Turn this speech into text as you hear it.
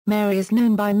Mary is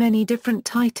known by many different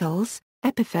titles,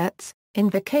 epithets,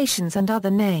 invocations and other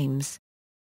names.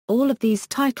 All of these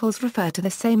titles refer to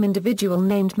the same individual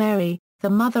named Mary, the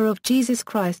Mother of Jesus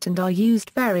Christ, and are used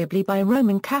variably by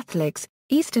Roman Catholics,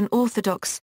 Eastern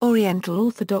Orthodox, Oriental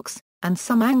Orthodox, and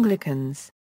some Anglicans.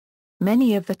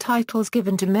 Many of the titles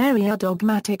given to Mary are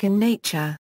dogmatic in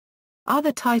nature.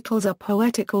 Other titles are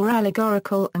poetic or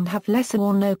allegorical and have lesser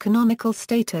or no canonical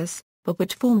status, but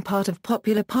which form part of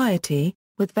popular piety,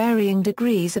 with varying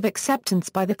degrees of acceptance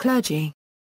by the clergy.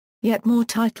 Yet more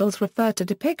titles refer to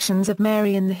depictions of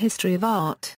Mary in the history of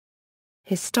art.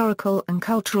 Historical and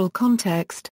cultural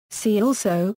context, see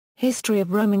also, History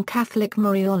of Roman Catholic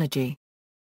Mariology.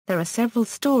 There are several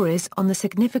stories on the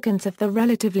significance of the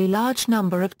relatively large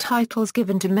number of titles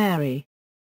given to Mary.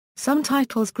 Some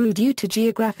titles grew due to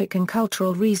geographic and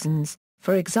cultural reasons,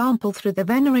 for example through the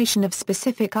veneration of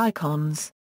specific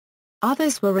icons.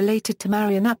 Others were related to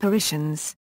Marian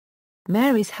apparitions.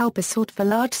 Mary's help is sought for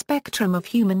large spectrum of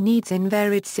human needs in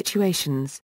varied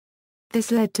situations.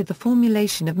 This led to the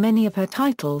formulation of many of her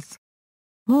titles.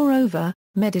 Moreover,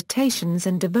 meditations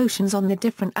and devotions on the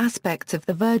different aspects of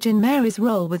the Virgin Mary's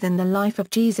role within the life of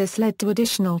Jesus led to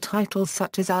additional titles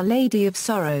such as Our Lady of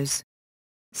Sorrows.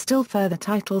 Still further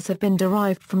titles have been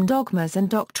derived from dogmas and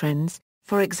doctrines,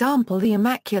 for example the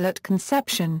Immaculate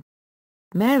Conception.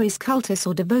 Mary's cultus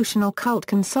or devotional cult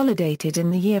consolidated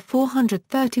in the year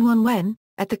 431 when,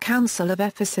 at the Council of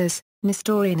Ephesus,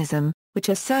 Nestorianism, which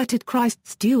asserted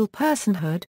Christ's dual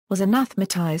personhood, was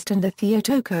anathematized and the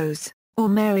Theotokos, or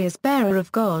Mary as bearer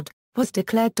of God, was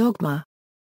declared dogma.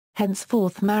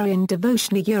 Henceforth Marian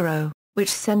devotion which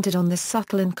centered on the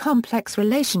subtle and complex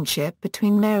relationship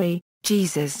between Mary,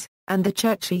 Jesus, and the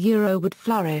Church would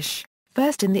flourish,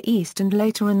 first in the East and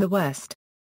later in the West.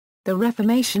 The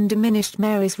Reformation diminished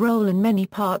Mary's role in many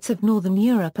parts of Northern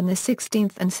Europe in the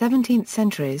 16th and 17th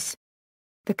centuries.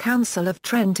 The Council of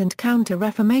Trent and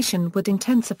Counter-Reformation would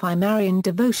intensify Marian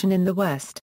devotion in the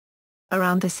West.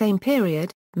 Around the same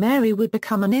period, Mary would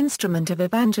become an instrument of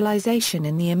evangelization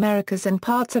in the Americas and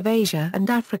parts of Asia and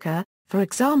Africa, for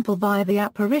example via the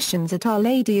apparitions at Our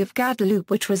Lady of Guadalupe,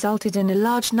 which resulted in a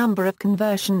large number of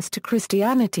conversions to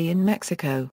Christianity in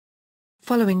Mexico.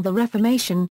 Following the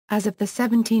Reformation, as of the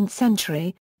 17th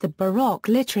century, the Baroque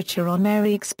literature on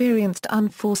Mary experienced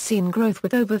unforeseen growth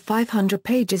with over 500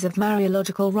 pages of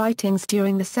Mariological writings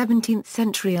during the 17th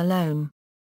century alone.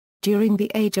 During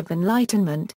the Age of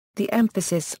Enlightenment, the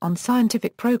emphasis on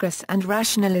scientific progress and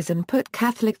rationalism put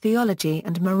Catholic theology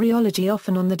and Mariology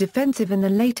often on the defensive in the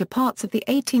later parts of the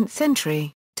 18th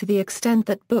century, to the extent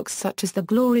that books such as The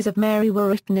Glories of Mary were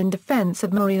written in defense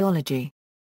of Mariology.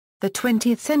 The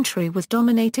 20th century was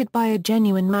dominated by a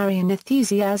genuine Marian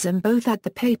enthusiasm both at the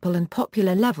papal and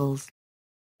popular levels.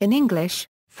 In English,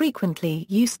 frequently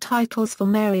used titles for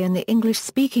Mary in the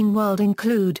English-speaking world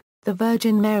include, the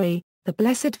Virgin Mary, the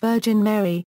Blessed Virgin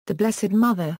Mary, the Blessed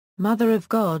Mother, Mother of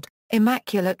God,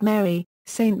 Immaculate Mary,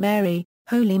 Saint Mary,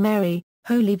 Holy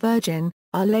Virgin,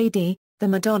 Our Lady, the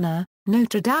Madonna,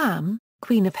 Notre Dame,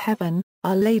 Queen of Heaven,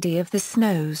 Our Lady of the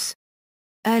Snows.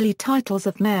 Early titles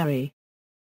of Mary.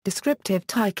 Descriptive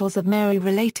titles of Mary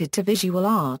related to visual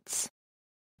arts.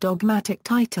 Dogmatic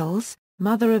titles,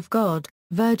 Mother of God,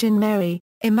 Virgin Mary,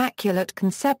 Immaculate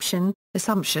Conception,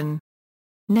 Assumption.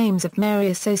 Names of Mary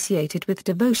associated with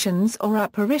devotions or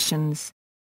apparitions.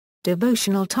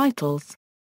 Devotional titles.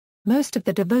 Most of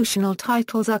the devotional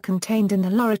titles are contained in the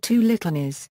Loreto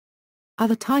litanies.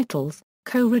 Other titles,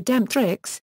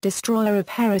 Co-Redemptrix, Destroyer of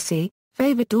Heresy,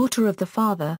 Favored Daughter of the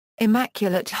Father,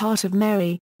 Immaculate Heart of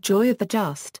Mary, Joy of the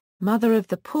Just, Mother of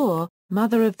the Poor,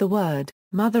 Mother of the Word,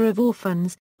 Mother of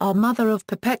Orphans, Our Mother of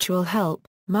Perpetual Help,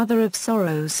 Mother of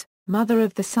Sorrows, Mother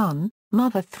of the Son,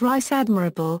 Mother Thrice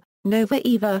Admirable, Nova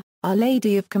Eva, Our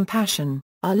Lady of Compassion,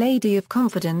 Our Lady of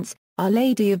Confidence, Our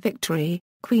Lady of Victory,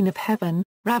 Queen of Heaven,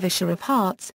 Ravisher of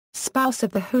Hearts, Spouse of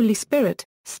the Holy Spirit,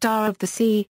 Star of the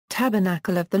Sea,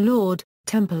 Tabernacle of the Lord,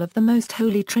 Temple of the Most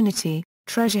Holy Trinity,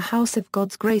 Treasure House of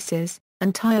God's Graces,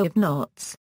 and Tie of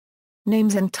Knots.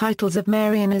 Names and titles of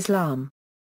Mary in Islam.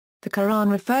 The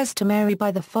Quran refers to Mary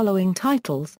by the following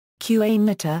titles: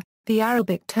 Quanita, the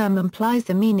Arabic term implies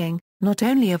the meaning, not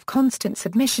only of constant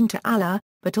submission to Allah,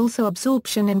 but also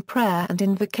absorption in prayer and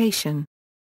invocation.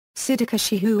 Siddiqa,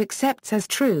 she who accepts as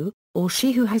true, or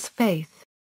she who has faith.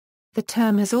 The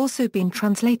term has also been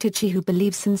translated she who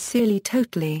believes sincerely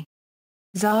totally.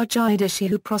 Sajida, she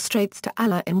who prostrates to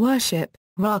Allah in worship.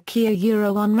 Rakia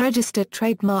unregistered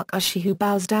trademark as she who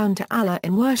bows down to Allah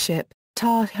in worship.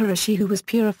 Tahira, she who was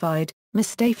purified.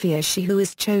 Mustafia, she who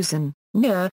is chosen.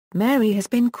 Nur, Mary has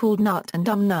been called Nut and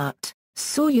Nut.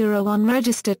 Sawura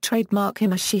unregistered trademark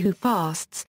Hima, she who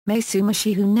fasts. Mesuma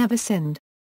she who never sinned.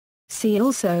 See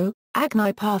also,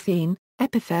 Agni Parthene,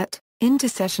 epithet,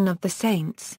 intercession of the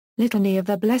saints, litany of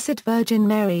the Blessed Virgin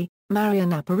Mary,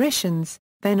 Marian apparitions,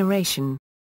 veneration.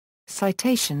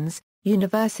 Citations,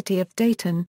 University of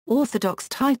Dayton, Orthodox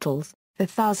titles, The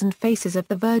Thousand Faces of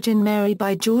the Virgin Mary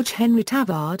by George Henry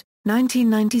Tavard,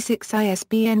 1996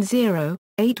 ISBN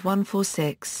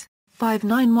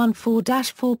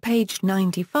 0-8146-5914-4 page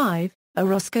 95,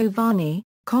 Orozco Vani,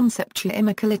 Conceptua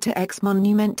Immaculata ex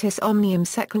Monumentis Omnium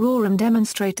Secularum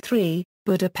Demonstrate 3,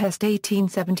 Budapest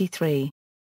 1873.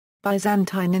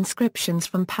 Byzantine inscriptions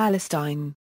from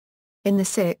Palestine. In the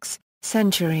 6th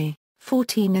century,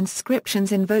 14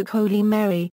 inscriptions invoke Holy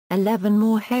Mary, 11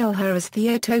 more hail her as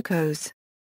Theotokos.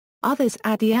 Others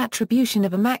add the attribution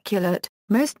of Immaculate,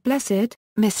 Most Blessed,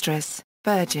 Mistress,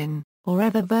 Virgin, or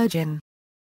Ever Virgin.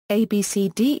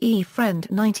 ABCDE Friend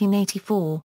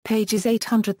 1984, pages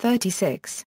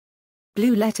 836.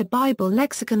 Blue Letter Bible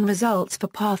Lexicon results for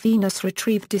Parthenos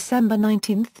retrieved December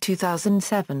 19,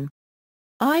 2007.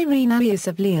 Irenaeus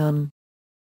of Lyon.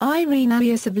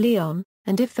 Irenaeus of Lyon,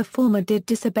 and if the former did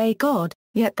disobey God,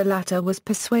 yet the latter was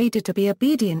persuaded to be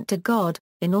obedient to God,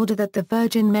 in order that the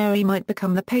Virgin Mary might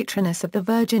become the patroness of the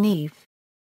Virgin Eve.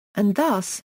 And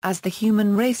thus, as the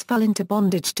human race fell into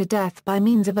bondage to death by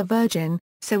means of a virgin,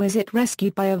 so is it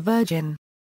rescued by a virgin.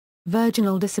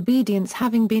 Virginal disobedience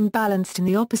having been balanced in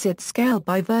the opposite scale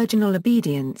by virginal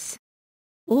obedience.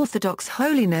 Orthodox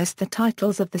Holiness. The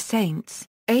Titles of the Saints,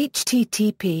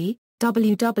 http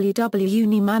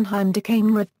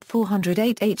www.Uni-Mannheim-Decameron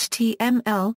 408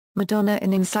 html, Madonna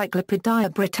in Encyclopaedia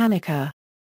Britannica.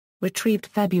 Retrieved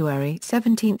February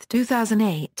 17,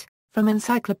 2008, from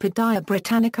Encyclopaedia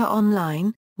Britannica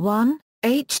Online, 1,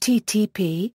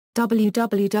 http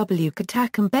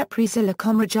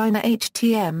www.Catacombeprisilicon Regina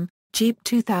htm, Jeep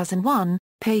 2001,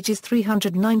 pages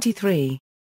 393.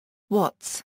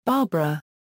 Watts, Barbara.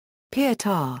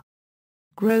 Pietar.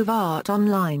 Grove Art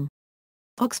Online.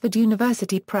 Oxford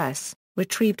University Press,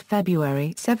 retrieved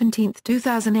February 17,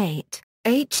 2008,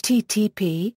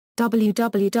 http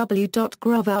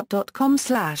www.groveart.com/.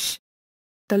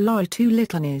 The Loritu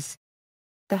Litanies.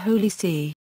 The Holy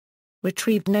See.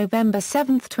 Retrieved November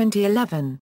 7,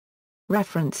 2011.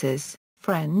 References,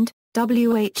 Friend,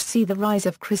 WHC The Rise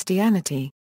of Christianity.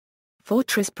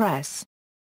 Fortress Press.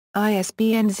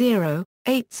 ISBN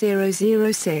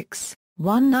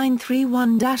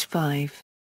 0-8006-1931-5.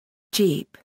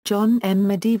 Jeep, John M.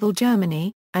 Medieval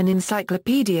Germany, An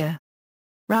Encyclopedia.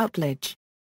 Routledge.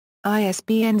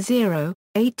 ISBN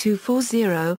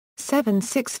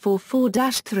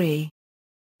 0-8240-7644-3.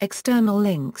 External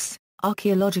links,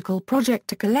 Archaeological project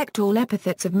to collect all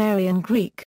epithets of Mary in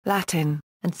Greek, Latin,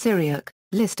 and Syriac,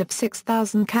 list of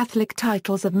 6,000 Catholic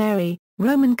titles of Mary,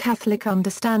 Roman Catholic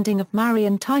understanding of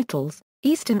Marian titles,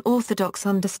 Eastern Orthodox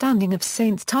understanding of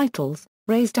saints' titles,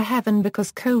 raised to heaven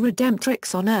because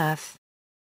co-redemptrix on earth.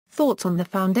 Thoughts on the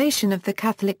foundation of the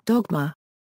Catholic dogma.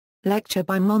 Lecture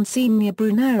by Monsignor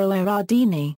Brunero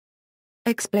Erardini.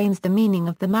 Explains the meaning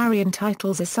of the Marian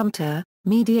titles Assumpta,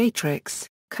 Mediatrix,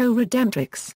 Co-redemptrix,